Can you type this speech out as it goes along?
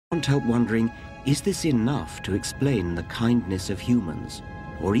Can't help wondering, is this enough to explain the kindness of humans,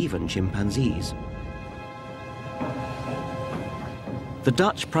 or even chimpanzees? The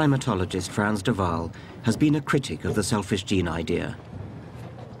Dutch primatologist Frans de Waal has been a critic of the selfish gene idea.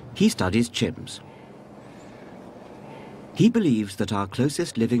 He studies chimps. He believes that our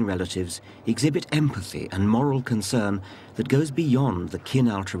closest living relatives exhibit empathy and moral concern that goes beyond the kin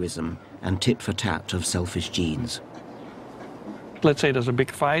altruism and tit-for-tat of selfish genes. Let's say there's a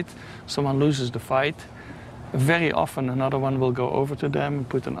big fight, someone loses the fight. Very often another one will go over to them,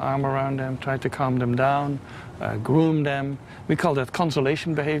 put an arm around them, try to calm them down, groom them. We call that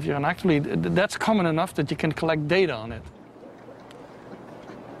consolation behavior, and actually that's common enough that you can collect data on it.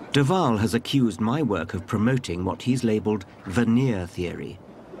 De Waal has accused my work of promoting what he's labelled veneer theory.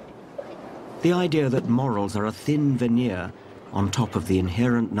 The idea that morals are a thin veneer on top of the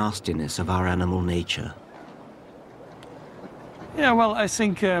inherent nastiness of our animal nature. Yeah, well, I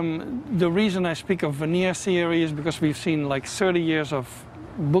think the reason I speak of veneer theory is because we've seen like 30 years of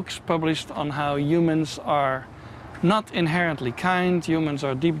books published on how humans are not inherently kind, humans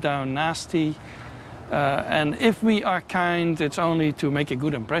are deep down nasty. And if we are kind, it's only to make a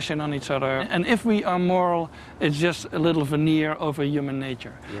good impression on each other. And if we are moral, it's just a little veneer over human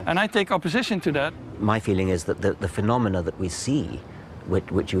nature. Yes. And I take opposition to that. My feeling is that the phenomena that we see,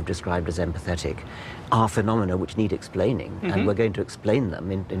 which you've described as empathetic, are phenomena which need explaining. Mm-hmm. And we're going to explain them,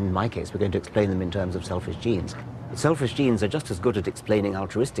 in my case, we're going to explain them in terms of selfish genes. Selfish genes are just as good at explaining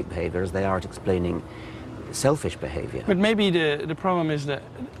altruistic behavior as they are at explaining selfish behavior. But maybe the problem is that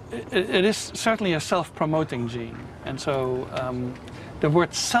it is certainly a self-promoting gene. And so the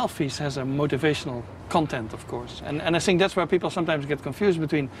word selfies has a motivational content, of course. And I think that's where people sometimes get confused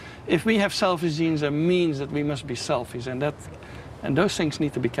between, if we have selfish genes, that means that we must be selfies. And those things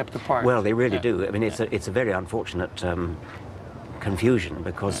need to be kept apart. Well, they really do. I mean, it's a very unfortunate confusion,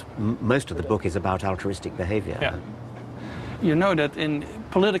 because most of the book is about altruistic behavior. Yeah. You know that in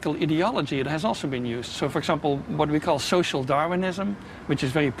political ideology it has also been used. So, for example, what we call social Darwinism, which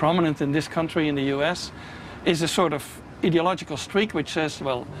is very prominent in this country, in the US, is a sort of ideological streak which says,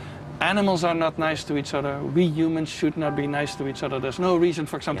 well, animals are not nice to each other, we humans should not be nice to each other. There's no reason,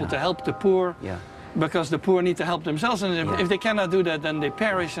 for example, to help the poor, because the poor need to help themselves, and if they cannot do that, then they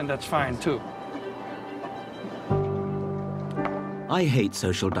perish, and that's fine too. I hate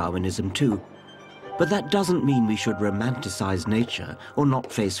social Darwinism too. But that doesn't mean we should romanticize nature or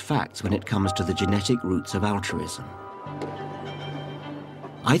not face facts when it comes to the genetic roots of altruism.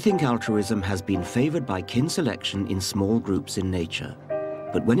 I think altruism has been favored by kin selection in small groups in nature.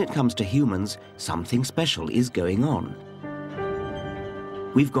 But when it comes to humans, something special is going on.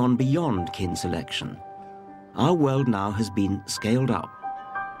 We've gone beyond kin selection. Our world now has been scaled up.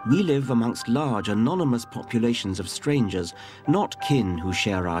 We live amongst large, anonymous populations of strangers, not kin who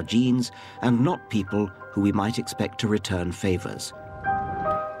share our genes, and not people who we might expect to return favors.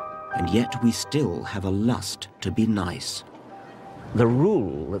 And yet we still have a lust to be nice. The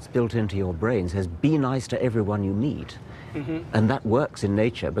rule that's built into your brain says, be nice to everyone you meet. Mm-hmm. And that works in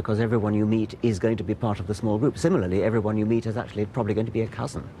nature because everyone you meet is going to be part of the small group. Similarly, everyone you meet is actually probably going to be a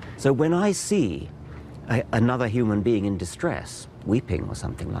cousin. So when I see another human being in distress, weeping or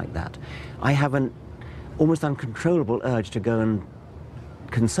something like that, I have an almost uncontrollable urge to go and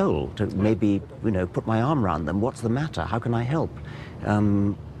console, to maybe, put my arm around them. What's the matter? How can I help?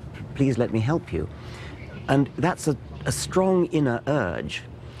 Please let me help you. And that's a strong inner urge,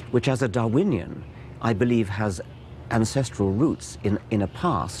 which as a Darwinian, I believe has ancestral roots in a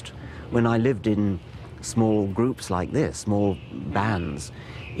past when I lived in small groups like this, small bands,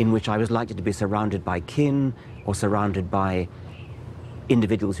 in which I was likely to be surrounded by kin or surrounded by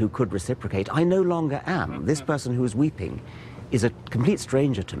individuals who could reciprocate. I no longer am. This person who is weeping is a complete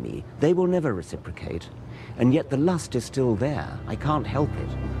stranger to me. They will never reciprocate. And yet the lust is still there. I can't help it.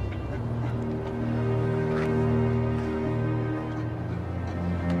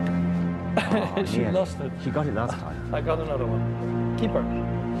 She lost it. She got it last time. I got another one. Keep her.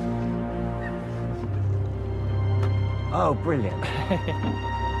 Oh, brilliant.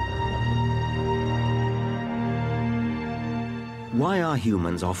 Why are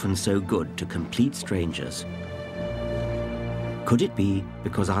humans often so good to complete strangers? Could it be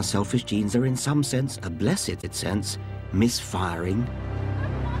because our selfish genes are in some sense, a blessed sense, misfiring?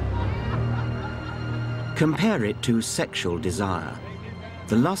 Compare it to sexual desire.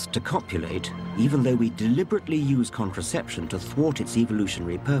 The lust to copulate, even though we deliberately use contraception to thwart its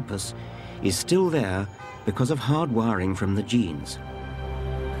evolutionary purpose, is still there because of hard wiring from the genes.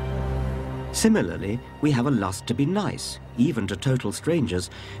 Similarly, we have a lust to be nice, even to total strangers,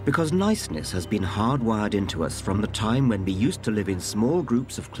 because niceness has been hardwired into us from the time when we used to live in small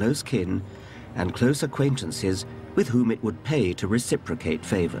groups of close kin and close acquaintances with whom it would pay to reciprocate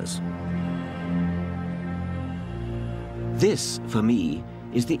favours. This, for me,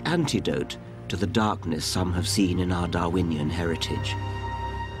 is the antidote to the darkness some have seen in our Darwinian heritage.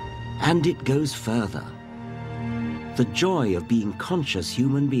 And it goes further. The joy of being conscious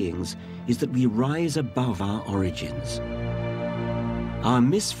human beings is that we rise above our origins. Our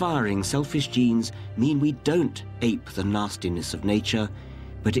misfiring selfish genes mean we don't ape the nastiness of nature,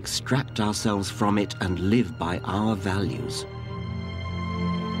 but extract ourselves from it and live by our values.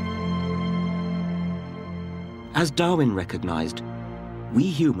 As Darwin recognized, we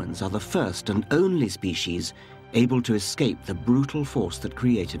humans are the first and only species able to escape the brutal force that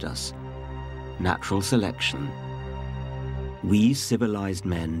created us, natural selection. We civilized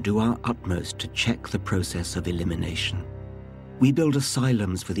men do our utmost to check the process of elimination. We build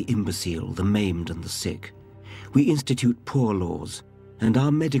asylums for the imbecile, the maimed and the sick. We institute poor laws, and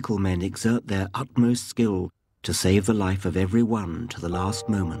our medical men exert their utmost skill to save the life of everyone to the last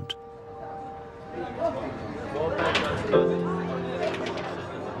moment.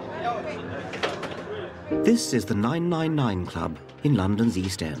 This is the 999 Club in London's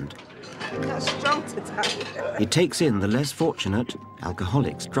East End. It takes in the less fortunate,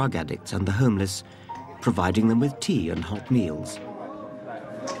 alcoholics, drug addicts and the homeless, providing them with tea and hot meals.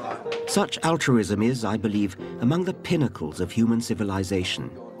 Such altruism is, I believe, among the pinnacles of human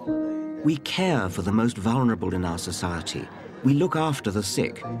civilization. We care for the most vulnerable in our society. We look after the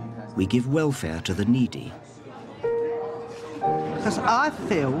sick. We give welfare to the needy. Because I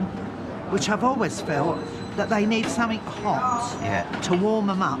feel, which I've always felt, that they need something hot to warm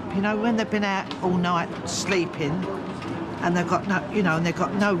them up. You know, when they've been out all night sleeping and they've got no, you know, and they've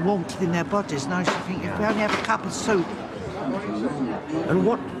got no warmth in their bodies. And I just think if we only have a cup of soup. And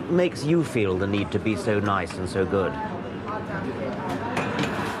what makes you feel the need to be so nice and so good?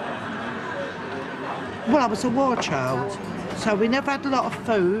 Well, I was a war child, so we never had a lot of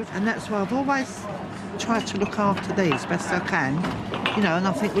food, and that's why I've always tried to look after these best I can. You know, and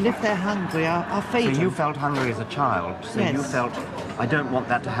I think, well, if they're hungry, I'll feed them. So you felt hungry as a child, so yes. You felt, I don't want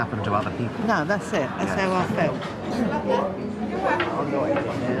that to happen to other people. No, that's it. That's how I felt.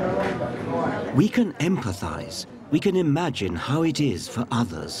 We can empathise. We can imagine how it is for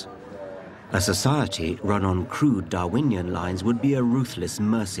others. A society run on crude Darwinian lines would be a ruthless,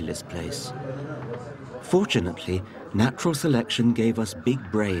 merciless place. Fortunately, natural selection gave us big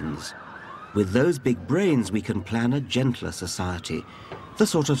brains. With those big brains, we can plan a gentler society, the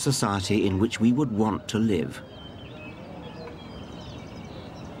sort of society in which we would want to live.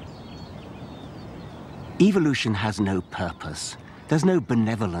 Evolution has no purpose. There's no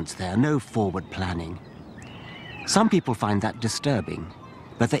benevolence there, no forward planning. Some people find that disturbing,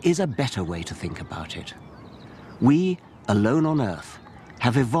 but there is a better way to think about it. We, alone on Earth,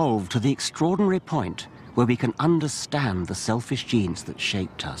 have evolved to the extraordinary point where we can understand the selfish genes that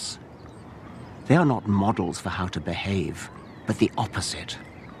shaped us. They are not models for how to behave, but the opposite.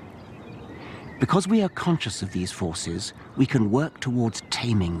 Because we are conscious of these forces, we can work towards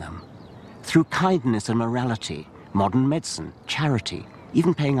taming them. Through kindness and morality, modern medicine, charity,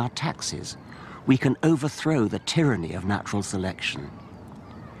 even paying our taxes, we can overthrow the tyranny of natural selection.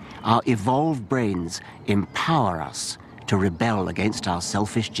 Our evolved brains empower us to rebel against our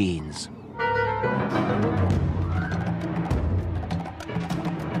selfish genes.